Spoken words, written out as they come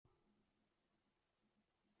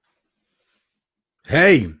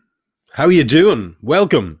Hey, how you doing?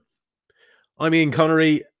 Welcome. I'm Ian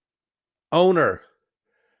Connery, owner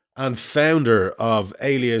and founder of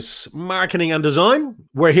Alias Marketing and Design.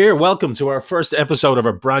 We're here. Welcome to our first episode of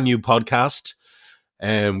our brand new podcast.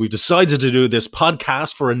 And we've decided to do this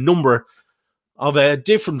podcast for a number of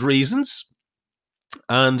different reasons.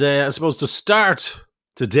 And I suppose to start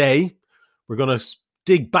today, we're going to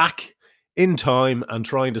dig back in time and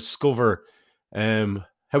try and discover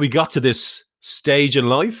how we got to this stage in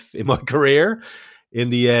life, in my career,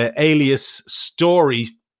 in the Alias story,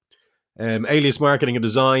 Alias Marketing and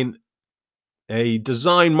Design, a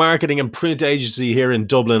design, marketing, and print agency here in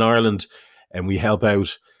Dublin, Ireland. And we help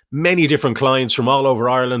out many different clients from all over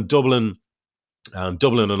Ireland, Dublin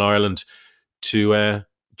and Ireland, to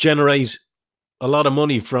generate a lot of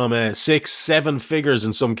money from 6, 7 figures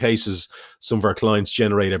in some cases. Some of our clients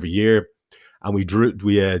generate every year, and we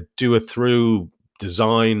do it through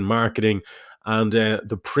design, marketing, and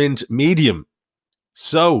the print medium.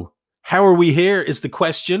 So, how are we here is the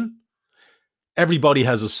question. Everybody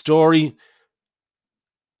has a story,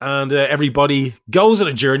 and everybody goes on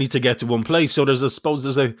a journey to get to one place. So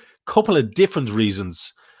there's a couple of different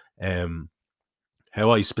reasons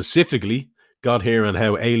how I specifically got here and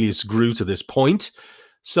how Alias grew to this point.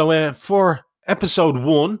 So for episode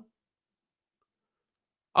 1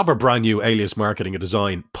 of our brand new Alias Marketing and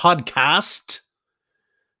Design podcast,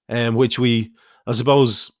 which we, I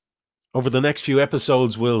suppose, over the next few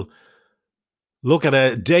episodes, will look at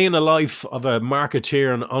a day in the life of a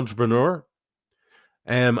marketeer and entrepreneur,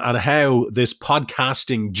 and how this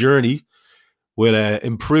podcasting journey will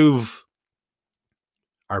improve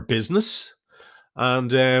our business,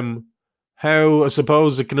 and how I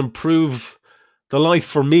suppose it can improve the life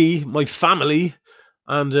for me, my family,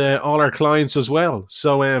 and all our clients as well.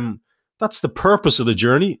 So that's the purpose of the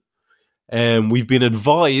journey. We've been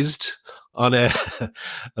advised on I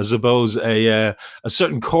suppose, a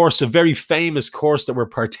certain course, a very famous course that we're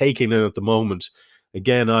partaking in at the moment.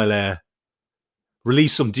 Again, I'll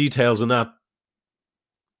release some details on that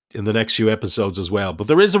in the next few episodes as well. But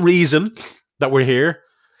there is a reason that we're here,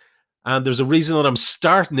 and there's a reason that I'm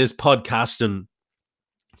starting this podcasting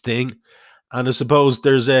thing. And I suppose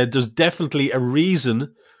there's definitely a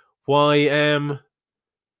reason why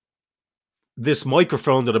this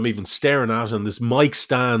microphone that I'm even staring at, and this mic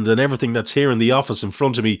stand, and everything that's here in the office in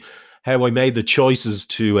front of me, how I made the choices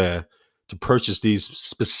to purchase these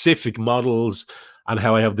specific models, and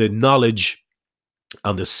how I have the knowledge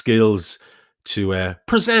and the skills to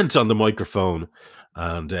present on the microphone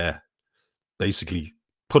and basically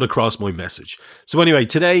put across my message. So anyway,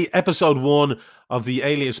 today, episode 1 of the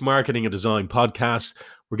Alias Marketing and Design podcast,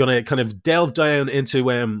 we're going to kind of delve down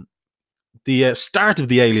into the start of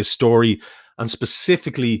the Alias story, and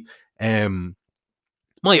specifically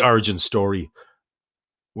my origin story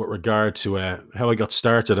with regard to how I got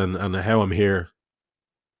started, and how I'm here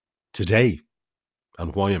today,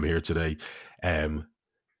 and why I'm here today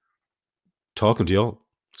talking to you all.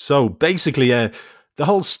 So basically, the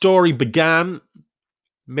whole story began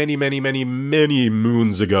many, many, many, many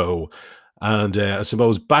moons ago. And I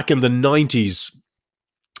suppose back in the 90s,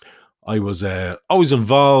 I was always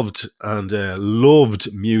involved and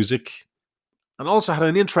loved music, and also had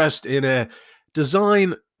an interest in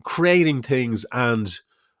design, creating things, and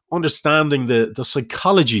understanding the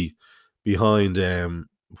psychology behind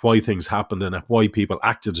why things happened and why people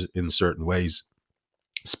acted in certain ways,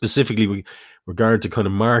 specifically with regard to kind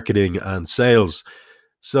of marketing and sales.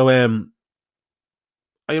 So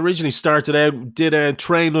I originally started out, did a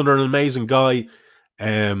train under an amazing guy,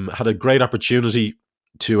 had a great opportunity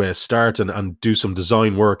to start and do some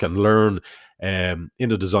design work and learn in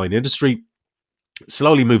the design industry.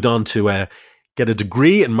 Slowly moved on to get a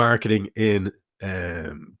degree in marketing in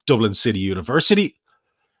Dublin City University.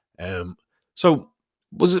 So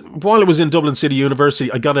while I was in Dublin City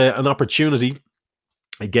University, I got an opportunity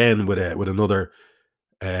again with another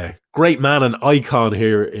great man and icon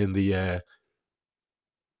here in the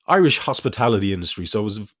Irish hospitality industry. So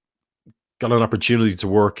I got an opportunity to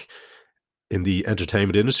work in the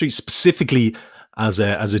entertainment industry, specifically as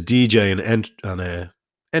a DJ and a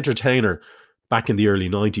entertainer back in the early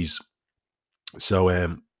 90s.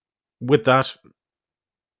 So with that,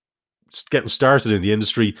 getting started in the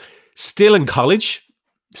industry, still in college,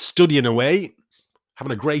 studying away,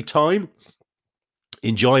 having a great time,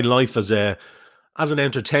 enjoying life as an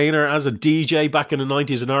entertainer, as a DJ back in the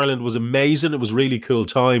 90s in Ireland was amazing. It was a really cool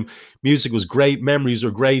time. Music was great. Memories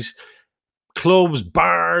were great. Clubs,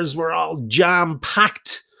 bars were all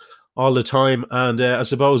jam-packed all the time. And I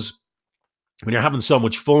suppose when you're having so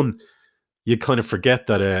much fun, you kind of forget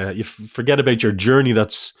that, you forget about your journey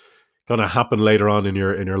that's going to happen later on in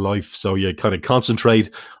your life. So you kind of concentrate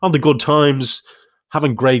on the good times,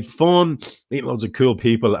 having great fun, meeting loads of cool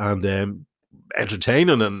people, and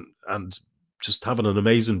entertaining and just having an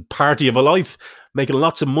amazing party of a life, making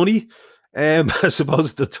lots of money. I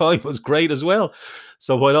suppose the time was great as well.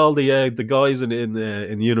 So while all the guys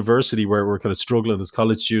in university were kind of struggling as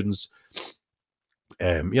college students, I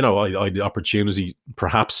had the opportunity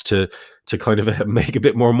perhaps to kind of make a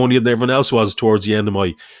bit more money than everyone else was towards the end of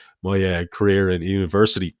my career in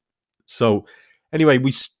university. So anyway,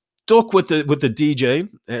 we stuck with the DJ,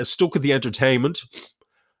 stuck with the entertainment,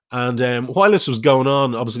 and while this was going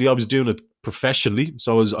on, obviously I was doing it professionally,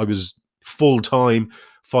 so I was full time,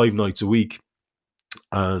 5 nights a week,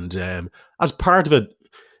 and as part of it,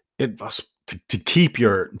 it was to keep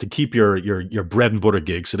your bread and butter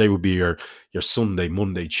gigs. So they would be your Sunday,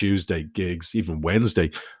 Monday, Tuesday gigs, even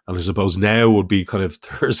Wednesday, and I suppose now would be kind of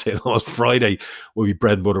Thursday and almost Friday would be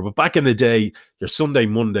bread and butter. But back in the day, your Sunday,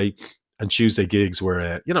 Monday, and Tuesday gigs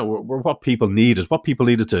were what people needed,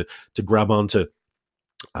 to grab onto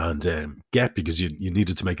and get, because you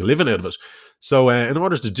needed to make a living out of it. So in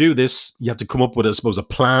order to do this, you had to come up with, I suppose, a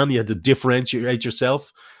plan. You had to differentiate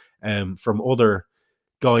yourself from other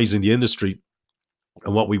guys in the industry.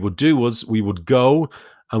 And what we would do was we would go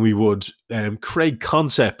and we would create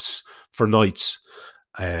concepts for nights,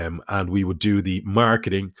 and we would do the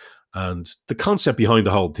marketing and the concept behind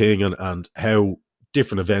the whole thing, and how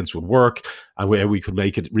different events would work, and where we could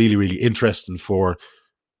make it really, really interesting for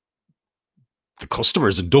the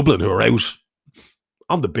customers in Dublin who are out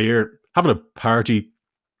on the beer, having a party,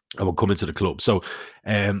 and would come into the club. So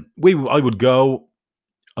I would go,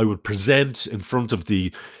 I would present in front of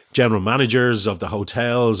the general managers of the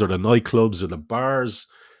hotels or the nightclubs or the bars,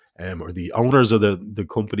 or the owners of the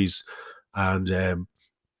companies, and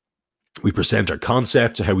we present our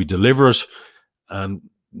concept, how we deliver it, and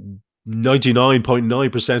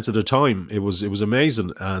 99.9% of the time it was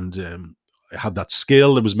amazing. And I had that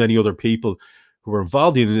skill. There was many other people who were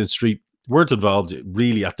involved in the industry, weren't involved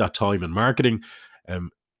really at that time in marketing. Um,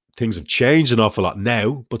 Things have changed an awful lot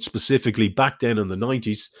now, but specifically back then in the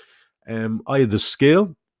 90s, I had the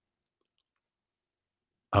skill,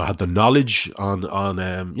 I had the knowledge on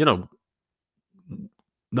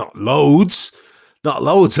not loads, not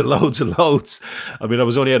loads and loads and loads. I mean, I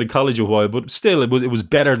was only out of college a while, but still, it was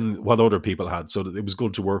better than what other people had, so it was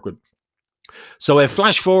good to work with. So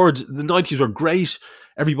flash forward, the 90s were great.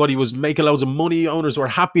 Everybody was making loads of money. Owners were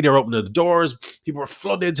happy. They were opening the doors. People were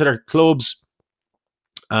flooding into their clubs.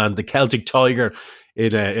 And the Celtic Tiger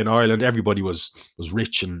in Ireland, everybody was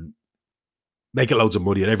rich and making loads of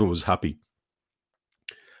money, and everyone was happy.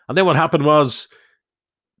 And then what happened was,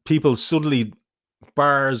 people suddenly,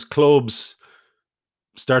 bars, clubs,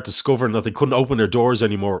 start discovering that they couldn't open their doors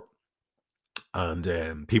anymore,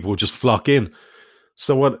 and people would just flock in.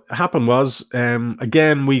 So what happened was,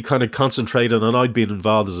 again, we kind of concentrated, and I'd been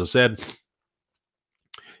involved, as I said,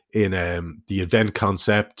 in the event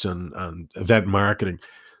concept and event marketing.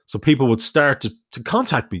 So people would start to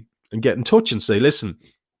contact me and get in touch and say, listen,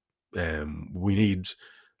 we need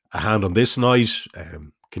a hand on this night.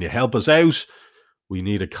 Can you help us out? We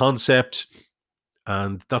need a concept.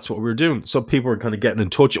 And that's what we were doing. So people were kind of getting in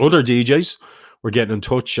touch. Other DJs were getting in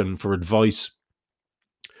touch and for advice.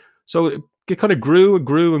 So it kind of grew and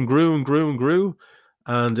grew and grew and grew and grew.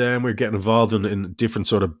 And we were getting involved in different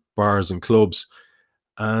sort of bars and clubs.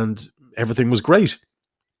 And everything was great.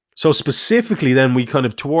 So specifically, then we kind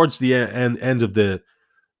of towards the end of the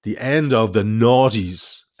end of the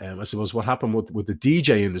noughties, I suppose what happened with the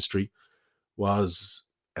DJ industry was,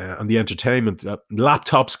 and the entertainment,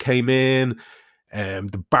 laptops came in,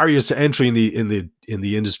 the barriers to entry in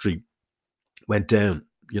the industry went down.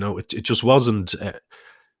 It just wasn't.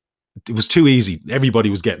 It was too easy. Everybody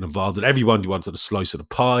was getting involved, and everybody wanted a slice of the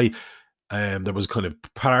pie. There was kind of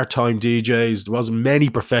part-time DJs. There wasn't many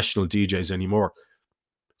professional DJs anymore.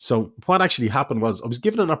 So what actually happened was, I was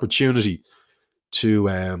given an opportunity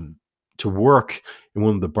to work in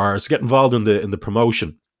one of the bars, to get involved in the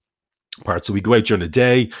promotion part. So we go out during the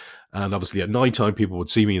day, and obviously at night time, people would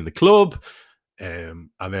see me in the club. And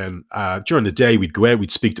then during the day, we'd go out, we'd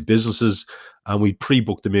speak to businesses, and we'd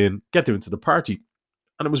pre-book them in, get them into the party.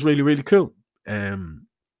 And it was really, really cool.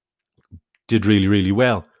 Did really, really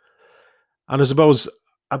well. And I suppose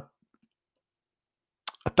at,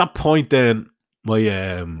 at that point, then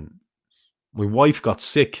my wife got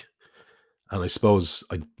sick, and I suppose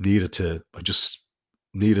I just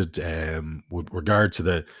needed, with regard to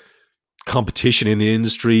the competition in the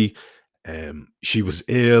industry. She was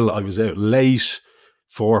ill. I was out late,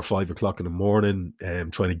 4 or 5 o'clock in the morning,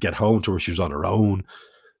 trying to get home to her. She was on her own.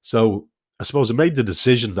 So I suppose I made the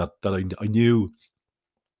decision that I knew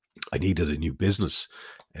I needed a new business,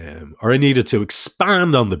 or I needed to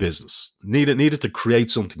expand on the business. Needed to create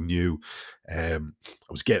something new. I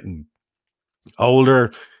was getting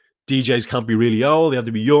older. DJs can't be really old; they have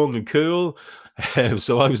to be young and cool.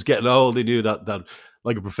 So I was getting old. I knew that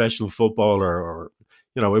like a professional footballer, or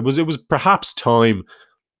it was perhaps time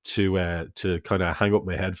to kind of hang up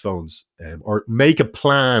my headphones, or make a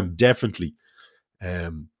plan differently.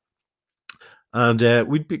 Um, and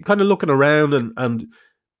we'd be kind of looking around, and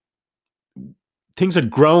things had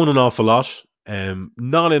grown an awful lot.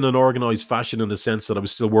 Not in an organized fashion, in the sense that I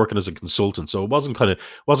was still working as a consultant, so it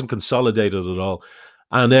wasn't consolidated at all.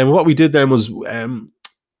 And what we did then was, with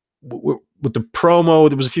the promo,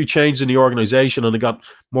 there was a few changes in the organization, and I got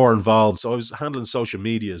more involved. So I was handling social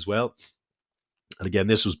media as well. And again,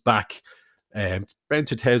 this was back around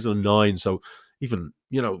 2009. So even,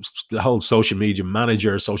 the whole social media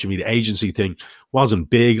manager, social media agency thing wasn't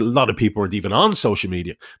big. A lot of people weren't even on social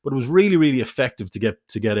media, but it was really, really effective to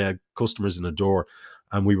get customers in the door.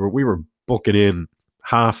 And we were booking in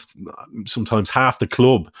sometimes half the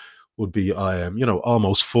club would be,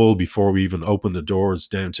 almost full before we even opened the doors,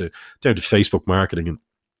 down to Facebook marketing.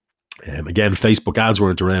 And again, Facebook ads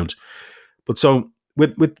weren't around. But so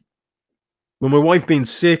with when my wife being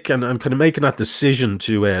sick, and kind of making that decision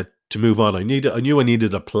to move on, I knew I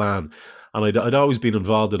needed a plan, and I'd always been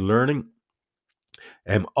involved in learning,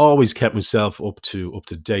 and always kept myself up to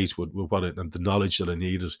date with what and the knowledge that I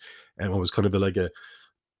needed, and I was kind of like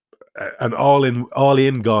an all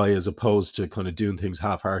in guy, as opposed to kind of doing things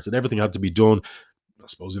half-hearted. Everything had to be done, I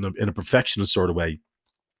suppose, in a perfectionist sort of way.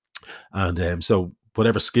 And so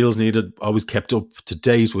whatever skills needed, I always kept up to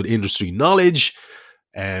date with industry knowledge,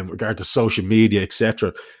 regard to social media,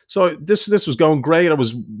 etc. So this was going great. I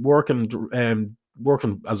was working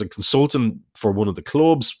as a consultant for one of the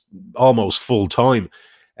clubs, almost full time,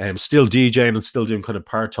 still DJing and still doing kind of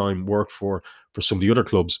part time work for some of the other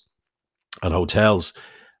clubs and hotels.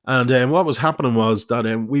 And what was happening was that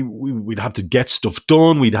we'd have to get stuff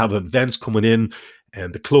done. We'd have events coming in,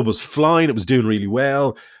 and the club was flying. It was doing really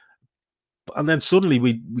well. And then suddenly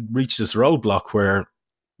we reached this roadblock where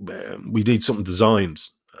we need something designed,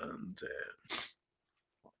 and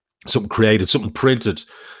something created, something printed.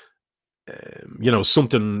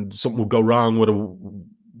 Something would go wrong with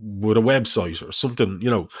a website or something.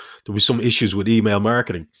 There was some issues with email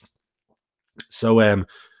marketing. So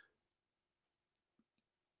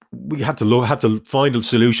we had to find a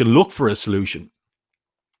solution, look for a solution.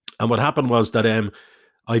 And what happened was that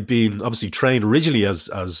I'd been obviously trained originally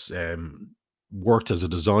as worked as a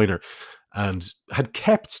designer, and had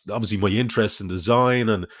kept obviously my interest in design,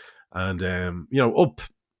 and up,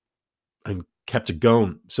 and kept it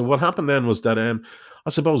going. So what happened then was that I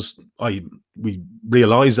suppose I we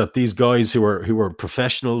realized that these guys who were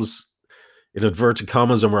professionals in inverted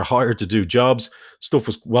commas, and were hired to do jobs, stuff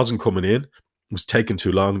wasn't coming in. It was taking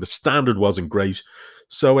too long. The standard wasn't great.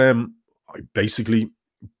 So I basically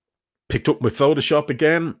picked up my Photoshop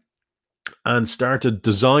again, and started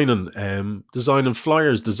designing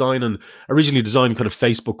flyers, designing originally designing kind of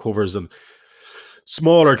Facebook covers and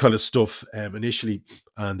smaller kind of stuff initially,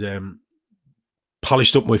 and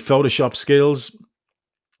polished up my Photoshop skills,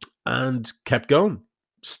 and kept going.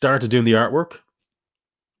 Started doing the artwork,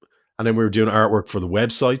 and then we were doing artwork for the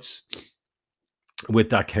websites.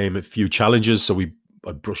 With that came a few challenges, so I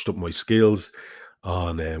brushed up my skills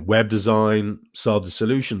on web design, solved the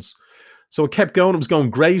solutions. So it kept going. It was going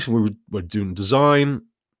great. We were doing design,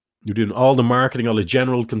 we were doing all the marketing, all the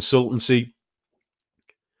general consultancy.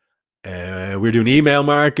 We were doing email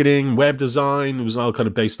marketing, web design. It was all kind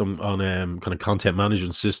of based on kind of content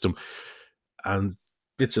management system, and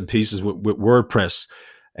bits and pieces with WordPress,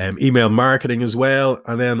 email marketing as well.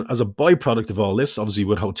 And then, as a byproduct of all this, obviously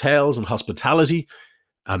with hotels and hospitality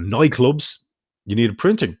and nightclubs, you needed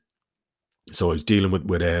printing. So I was dealing with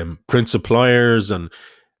print suppliers and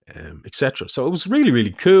etc. So it was really,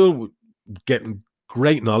 really cool, getting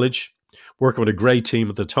great knowledge, working with a great team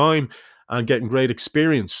at the time, and getting great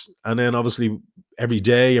experience. And then obviously every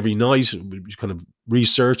day, every night, we were kind of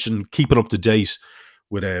research and keeping up to date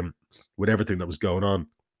with everything that was going on.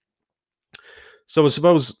 So I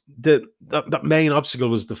suppose that main obstacle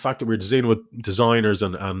was the fact that we were dealing with designers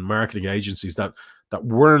and marketing agencies that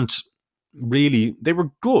weren't really, they were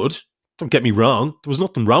good. Don't get me wrong. There was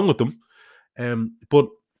nothing wrong with them. But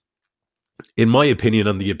in my opinion,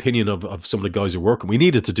 and the opinion of some of the guys who are working, we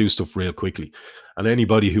needed to do stuff real quickly. And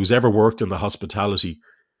anybody who's ever worked in the hospitality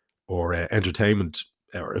or entertainment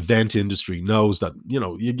or event industry knows that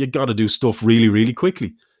you got to do stuff really, really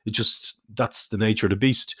quickly. It just, that's the nature of the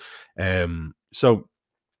beast. So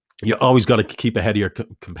You always got to keep ahead of your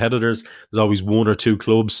competitors. There's always one or two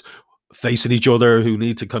clubs facing each other who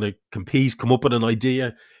need to kind of compete, come up with an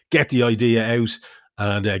idea, get the idea out,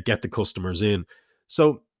 and get the customers in.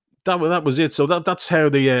 So that was it. So that's how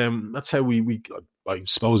we I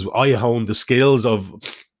suppose I honed the skills of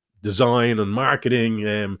design and marketing,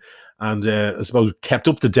 and I suppose kept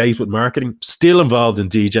up to date with marketing. Still involved in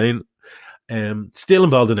DJing, still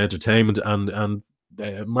involved in entertainment and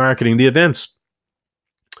marketing the events.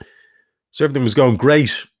 So everything was going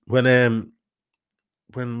great when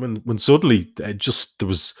suddenly just there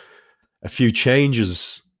was a few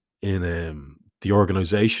changes in the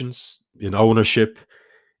organizations, in ownership,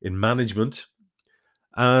 in management,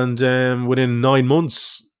 and within 9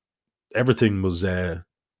 months, everything was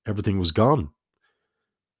everything was gone.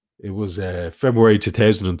 It was February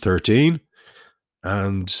 2013,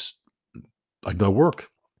 and I'd no work,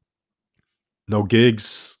 no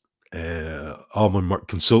gigs. All my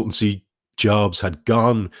consultancy jobs had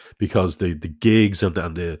gone because the gigs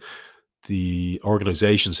and the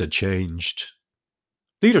organizations had changed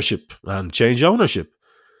leadership and changed ownership.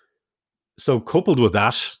 So coupled with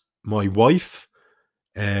that, my wife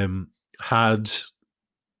um, had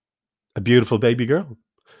a beautiful baby girl.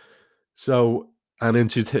 So and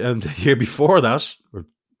the year before that, or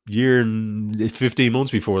year and 15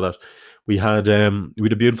 months before that, we had a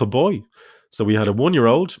beautiful boy. So we had a 1 year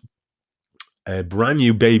old, a brand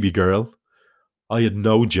new baby girl. I had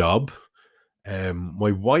no job.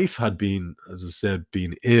 My wife had been, as I said,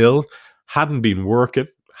 been ill, hadn't been working,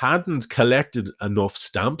 hadn't collected enough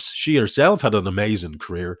stamps. She herself had an amazing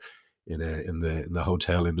career in the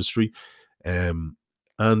hotel industry, um,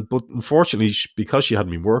 and but unfortunately, because she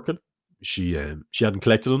hadn't been working, she hadn't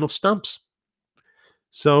collected enough stamps.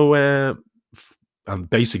 So and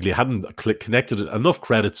basically hadn't connected enough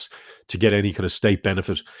credits to get any kind of state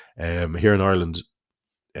benefit. Here in Ireland,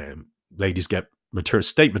 um, ladies get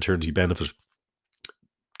state maternity benefit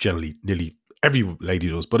generally nearly every lady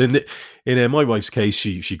does, but in my wife's case,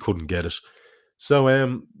 she couldn't get it. So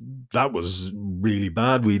that was really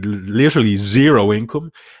bad. We literally zero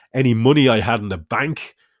income. Any money I had in the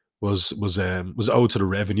bank was owed to the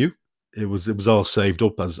revenue. It was all saved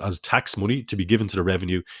up as tax money to be given to the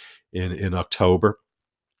revenue in October,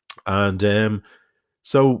 and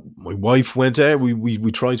so my wife went out.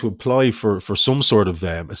 We tried to apply for some sort of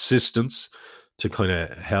assistance to kind of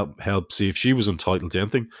help see if she was entitled to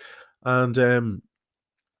anything. And I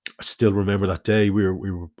still remember that day. We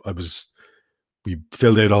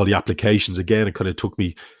filled out all the applications again. It kind of took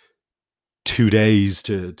me 2 days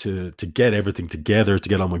to get everything together, to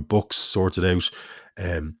get all my books sorted out,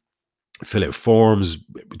 fill out forms.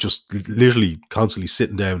 Just literally constantly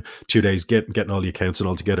sitting down 2 days, getting all the accounts and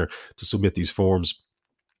all together to submit these forms.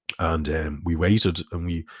 And we waited and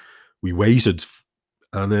we waited,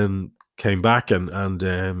 and then came back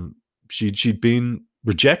and she'd been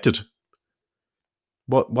rejected.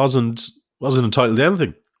 What wasn't entitled to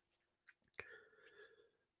anything.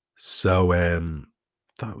 So I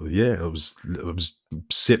was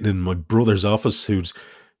sitting in my brother's office, who's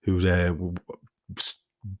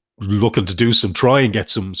looking to try and get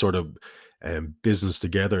some sort of business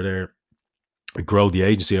together there and grow the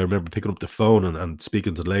agency. I remember picking up the phone and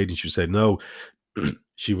speaking to the lady, and she said no,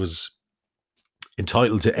 she was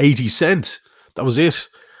entitled to 80 cent. That was it,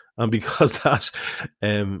 and because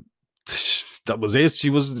um, that was it,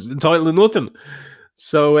 she was entitled to nothing.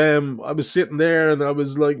 So I was sitting there and I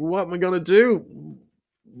was like, what am I gonna do?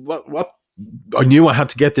 What I knew I had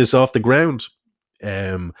to get this off the ground.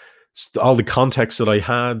 Um all the contacts that I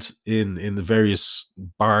had in the various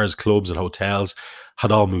bars, clubs, and hotels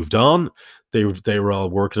had all moved on. They were all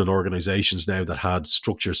working in organizations now that had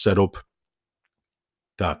structures set up,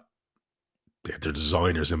 that they had their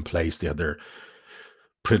designers in place, they had their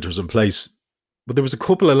printers in place. But there was a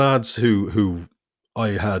couple of lads who I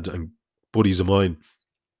had, and buddies of mine,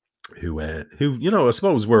 who I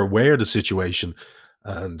suppose were aware of the situation,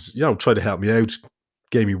 and tried to help me out,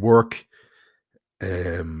 gave me work.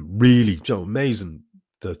 Really, amazing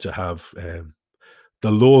to have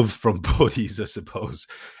the love from buddies, I suppose.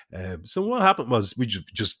 So what happened was we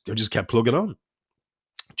just kept plugging on,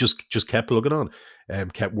 just kept plugging on,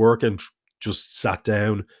 kept working, just sat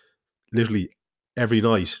down literally every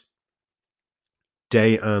night,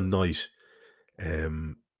 day and night,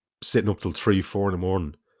 um, sitting up till 3, 4 in the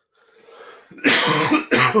morning.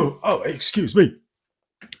 Oh, excuse me,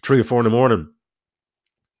 3 or 4 in the morning,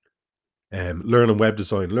 learning web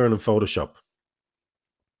design, learning Photoshop.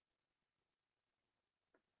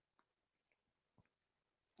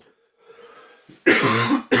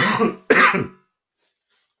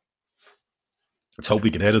 Let's hope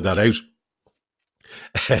we can edit that out.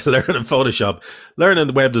 learning Photoshop,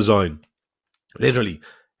 learning web design. Literally,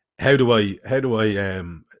 how do I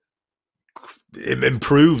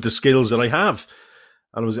improve the skills that I have?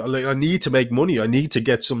 And I was like, I need to make money. I need to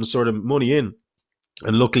get some sort of money in.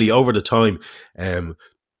 And luckily, over the time, um,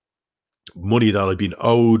 money that I'd been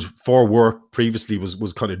owed for work previously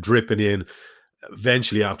was kind of dripping in.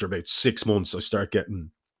 Eventually, after about 6 months, I start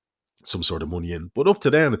getting some sort of money in. But up to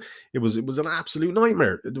then, it was an absolute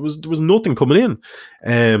nightmare. There was nothing coming in.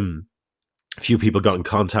 A few people got in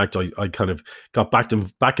contact. I kind of got back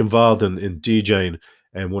involved in DJing,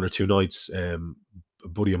 and one or two nights. A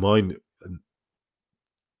buddy of mine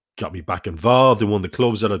got me back involved in one of the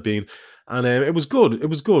clubs that I'd been, and it was good. It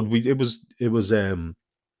was good. It was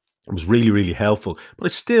really really helpful.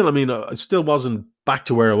 But I mean, I still wasn't back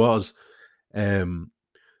to where I was. Um,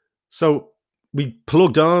 so we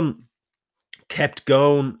plugged on, kept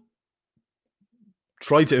going,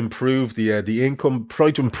 tried to improve the income,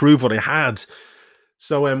 tried to improve what I had.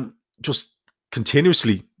 So just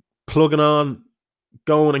continuously plugging on,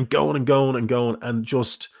 going and going and going and going, and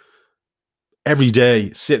just every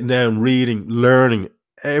day sitting down, reading, learning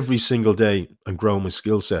every single day, and growing my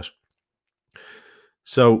skill set.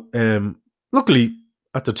 So luckily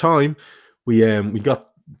at the time we got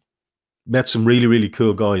met some really really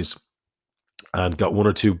cool guys and got one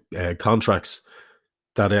or two contracts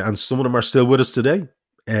that and some of them are still with us today.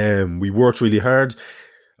 We worked really hard.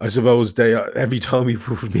 I suppose they every time we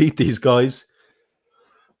would meet these guys,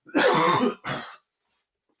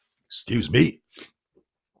 excuse me,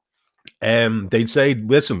 they'd say,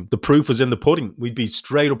 "Listen, the proof was in the pudding." We'd be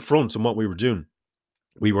straight up front on what we were doing.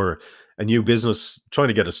 We were a new business trying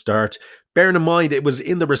to get a start. Bearing in mind, it was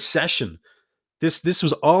in the recession. This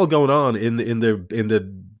was all going on in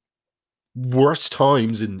the worst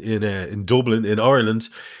times in Dublin, in Ireland,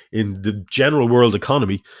 in the general world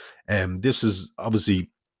economy. This is obviously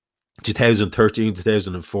 2013,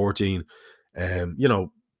 2014. You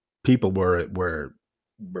know, people were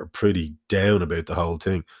pretty down about the whole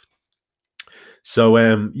thing. So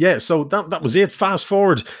yeah, so that was it. Fast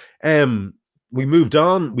forward, um, we moved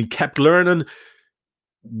on. We kept learning.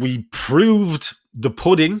 We proved the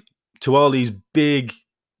pudding to all these big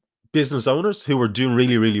business owners who were doing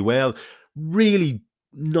really really well. Really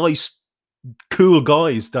nice, cool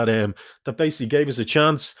guys that basically gave us a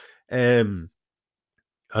chance. Um,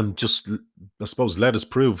 and just I suppose let us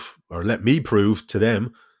prove or let me prove to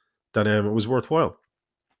them that it was worthwhile.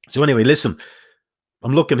 So anyway, listen,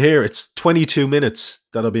 I'm looking here. It's 22 minutes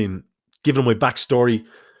that I've been giving my backstory.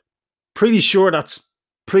 Pretty sure that's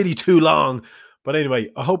pretty too long, but anyway,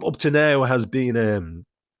 I hope up to now has been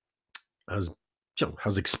has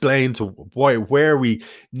has explained to where we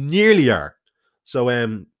nearly are.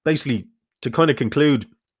 So basically, to kind of conclude,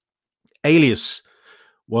 Alias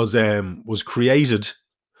was created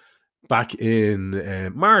back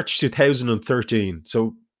in March 2013.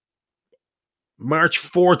 So March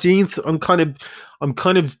 14th. I'm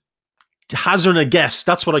kind of hazarding a guess.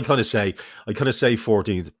 That's what I kind of say. I kind of say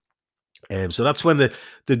 14th. So that's when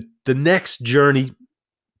the next journey,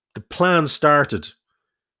 the plan started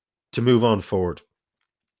to move on forward.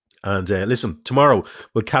 And listen, tomorrow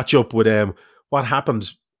we'll catch up with what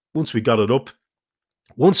happened once we got it up,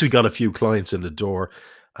 once we got a few clients in the door.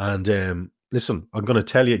 And listen, I'm going to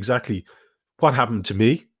tell you exactly what happened to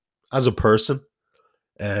me as a person.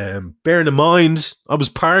 Bearing in mind, I was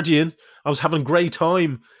partying, I was having a great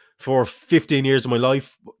time for 15 years of my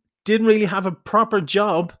life. Didn't really have a proper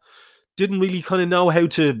job. Didn't really kind of know how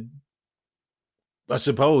to, I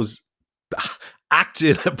suppose, act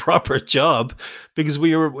in a proper job because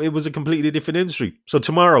it was a completely different industry. So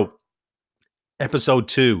tomorrow, episode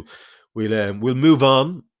 2, we'll move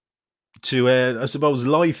on to I suppose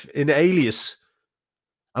life in Alias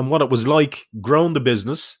and what it was like growing the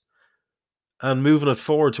business and moving it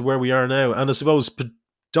forward to where we are now. And I suppose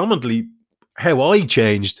predominantly how I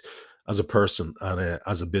changed as a person and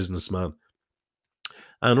as a businessman.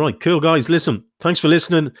 And right, cool guys. Listen, thanks for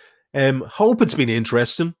listening. Hope it's been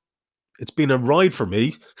interesting. It's been a ride for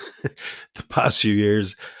me the past few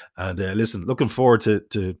years. And listen, looking forward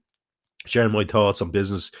to sharing my thoughts on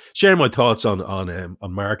business, sharing my thoughts on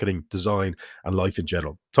marketing, design, and life in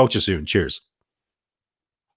general. Talk to you soon. Cheers.